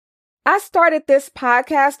I started this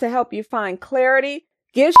podcast to help you find clarity,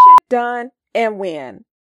 get shit done, and win.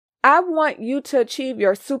 I want you to achieve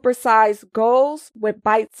your supersized goals with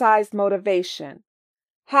bite-sized motivation.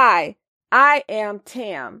 Hi, I am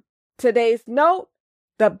Tam. Today's note,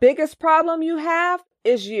 the biggest problem you have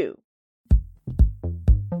is you.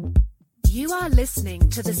 You are listening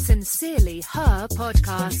to the Sincerely Her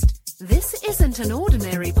podcast. This isn't an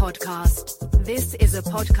ordinary podcast. This is a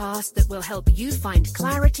podcast that will help you find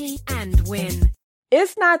clarity and win.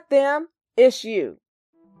 It's not them, it's you.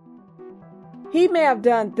 He may have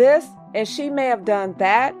done this and she may have done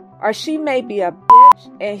that, or she may be a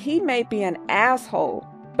bitch and he may be an asshole.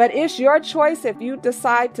 But it's your choice if you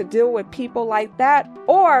decide to deal with people like that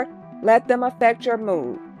or let them affect your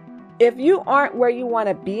mood. If you aren't where you want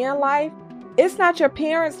to be in life, it's not your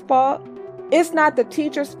parents' fault. It's not the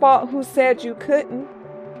teacher's fault who said you couldn't.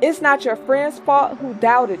 It's not your friend's fault who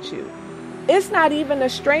doubted you. It's not even a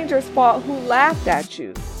stranger's fault who laughed at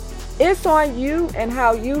you. It's on you and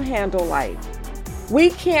how you handle life. We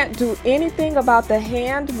can't do anything about the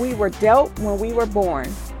hand we were dealt when we were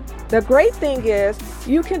born. The great thing is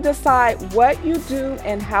you can decide what you do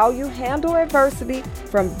and how you handle adversity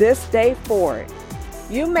from this day forward.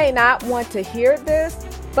 You may not want to hear this,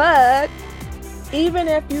 but even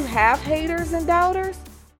if you have haters and doubters,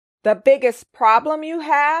 the biggest problem you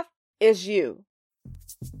have is you.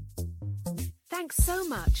 Thanks so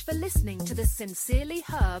much for listening to the Sincerely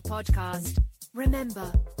Her podcast.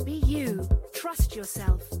 Remember, be you, trust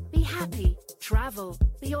yourself, be happy, travel,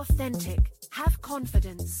 be authentic, have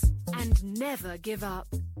confidence, and never give up.